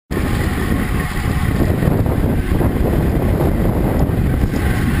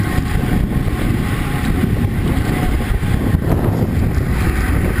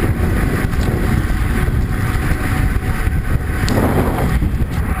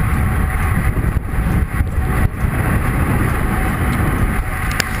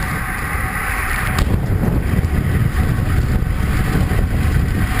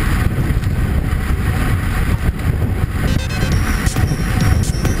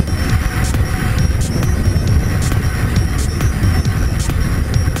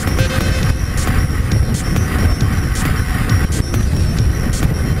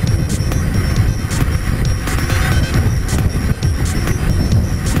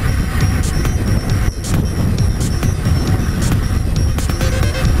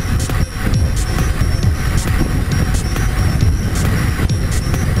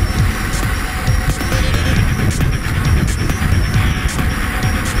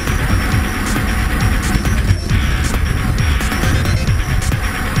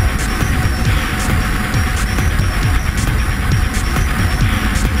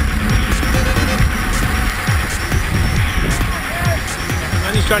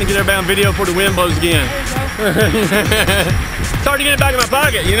trying to get everybody on video before the wind blows again. It's hard to get it back in my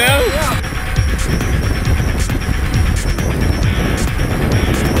pocket, you know? Yeah.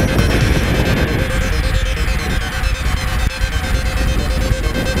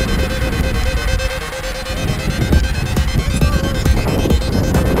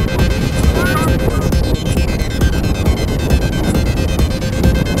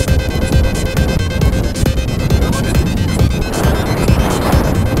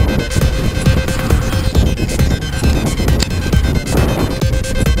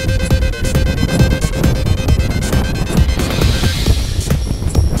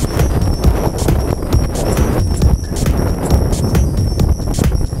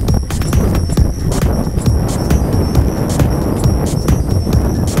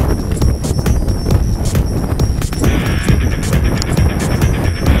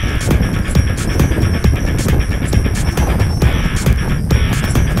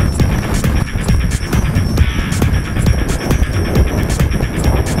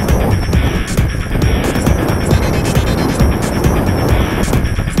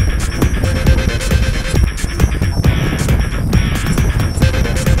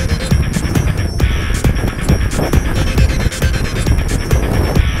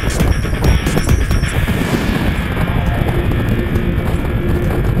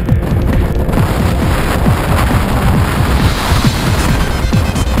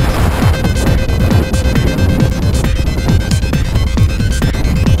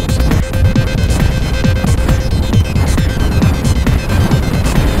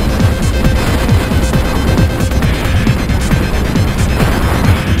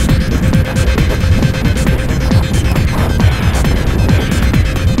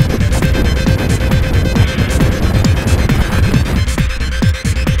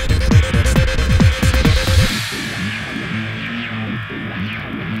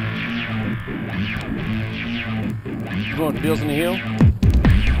 You going to Bills on the Hill?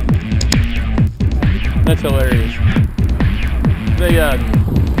 That's hilarious. They, you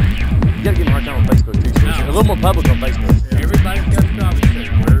gotta get more time on Facebook too. So a little more public on Facebook. Yeah. Everybody's got the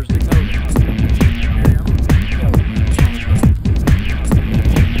conversation. Where's Dakota?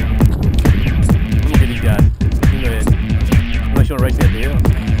 I'm gonna get these guys. You go ahead. Unless you want to race me up the hill.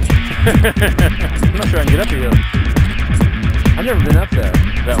 I'm not sure I can get up the hill. I've never been up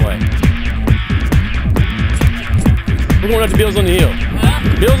that way. We're going up to Bills on the Hill.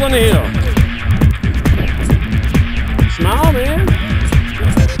 Bills on the Hill. Smile, man.